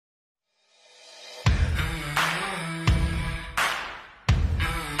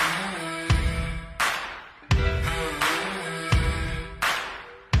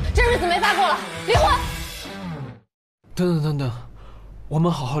了，离婚。等，我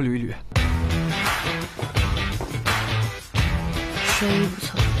们好好捋一捋。缺一不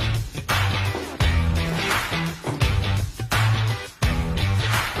凑。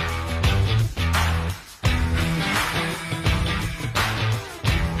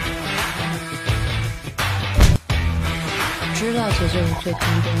知道姐姐我最讨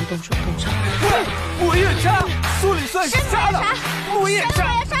厌别人动手动脚。我夜叉，苏里算是杀了，我夜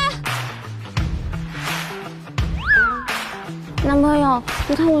叉。男朋友，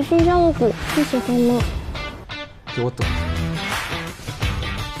你看我新交的股，你喜欢吗？给我等着！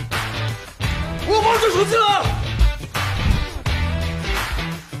我玩这手机了。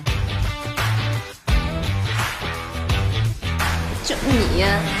就你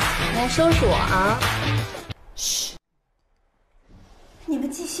来收拾我啊！嘘，你们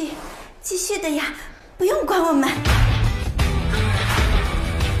继续的呀，不用管我们。